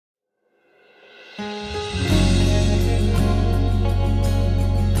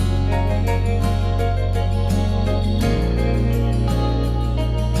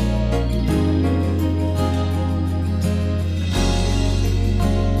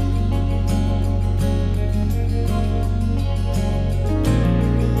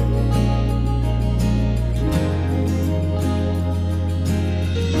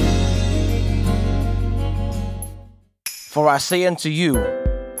For I say unto you,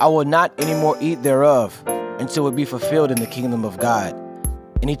 I will not any more eat thereof, until it be fulfilled in the kingdom of God.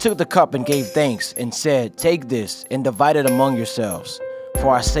 And he took the cup and gave thanks, and said, Take this, and divide it among yourselves.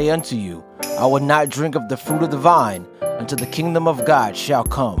 For I say unto you, I will not drink of the fruit of the vine, until the kingdom of God shall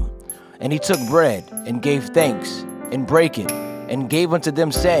come. And he took bread, and gave thanks, and brake it, and gave unto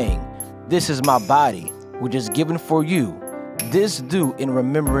them, saying, This is my body, which is given for you. This do in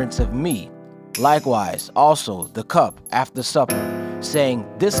remembrance of me. Likewise also the cup after supper, saying,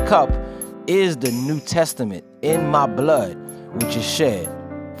 This cup is the New Testament in my blood, which is shed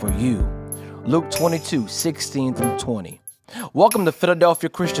for you. Luke 22:16-20. Welcome to Philadelphia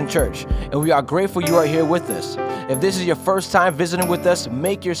Christian Church, and we are grateful you are here with us. If this is your first time visiting with us,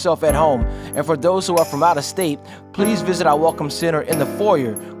 make yourself at home. And for those who are from out of state, please visit our Welcome Center in the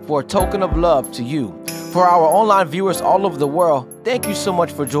foyer for a token of love to you. For our online viewers all over the world, thank you so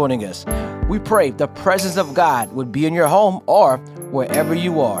much for joining us. We pray the presence of God would be in your home or wherever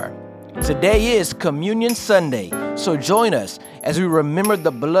you are. Today is Communion Sunday, so join us as we remember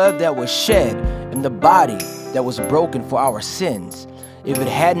the blood that was shed and the body that was broken for our sins. If it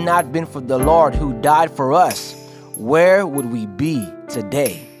had not been for the Lord who died for us, where would we be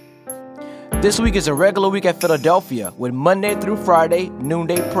today? This week is a regular week at Philadelphia with Monday through Friday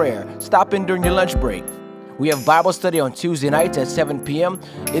noonday prayer. Stop in during your lunch break. We have Bible study on Tuesday nights at 7 p.m.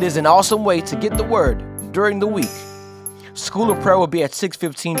 It is an awesome way to get the word during the week. School of Prayer will be at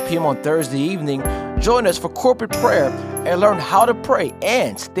 6:15 p.m. on Thursday evening. Join us for corporate prayer and learn how to pray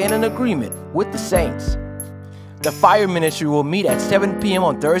and stand in agreement with the saints. The Fire Ministry will meet at 7 p.m.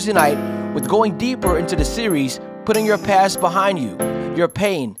 on Thursday night with going deeper into the series, Putting Your Past Behind You. Your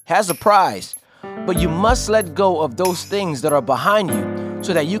pain has a prize, but you must let go of those things that are behind you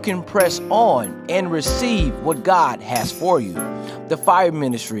so that you can press on and receive what God has for you. The Fire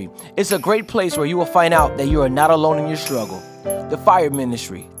Ministry is a great place where you will find out that you are not alone in your struggle. The Fire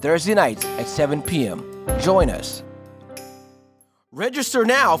Ministry, Thursday nights at 7 p.m. Join us. Register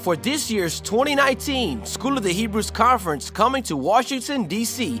now for this year's 2019 School of the Hebrews Conference coming to Washington,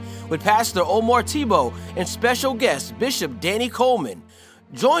 D.C. with Pastor Omar Tebow and special guest Bishop Danny Coleman.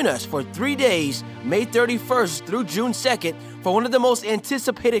 Join us for 3 days, May 31st through June 2nd, for one of the most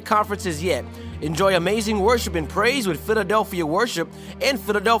anticipated conferences yet. Enjoy amazing worship and praise with Philadelphia Worship and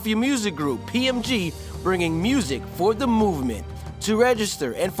Philadelphia Music Group, PMG, bringing music for the movement. To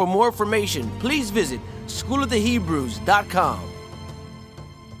register and for more information, please visit schoolofthehebrews.com.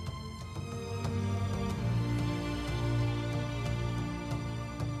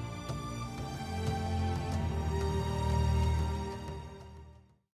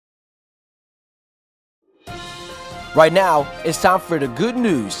 Right now, it's time for the good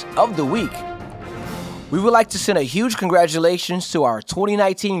news of the week. We would like to send a huge congratulations to our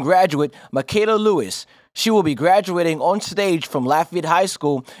 2019 graduate, Michaela Lewis. She will be graduating on stage from Lafayette High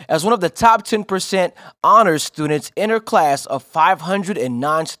School as one of the top 10% honors students in her class of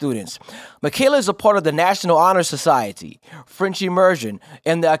 509 students. Michaela is a part of the National Honor Society, French Immersion,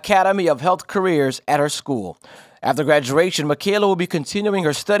 and the Academy of Health Careers at her school. After graduation, Michaela will be continuing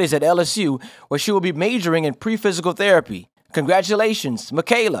her studies at LSU, where she will be majoring in pre-physical therapy. Congratulations,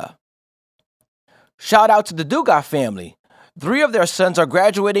 Michaela. Shout out to the Dugas family. 3 of their sons are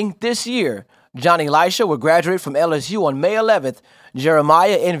graduating this year. John Elisha will graduate from LSU on May 11th.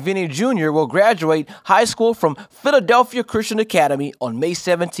 Jeremiah and Vinny Jr. will graduate high school from Philadelphia Christian Academy on May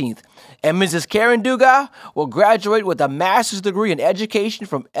 17th. And Mrs. Karen Dugas will graduate with a master's degree in education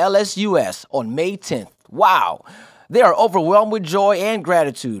from LSUS on May 10th. Wow, they are overwhelmed with joy and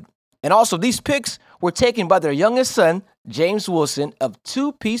gratitude. And also, these pics were taken by their youngest son, James Wilson, of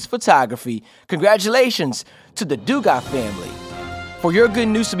Two Piece Photography. Congratulations to the Dugas family. For your good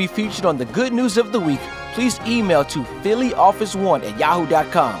news to be featured on the Good News of the Week, please email to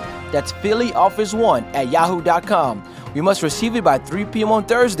phillyoffice1@yahoo.com. That's phillyoffice1@yahoo.com. We must receive it by 3 p.m. on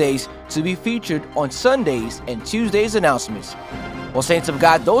Thursdays to be featured on Sundays and Tuesdays' announcements. Well, saints of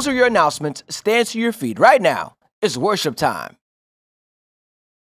God, those are your announcements. Stand to your feet right now. It's worship time.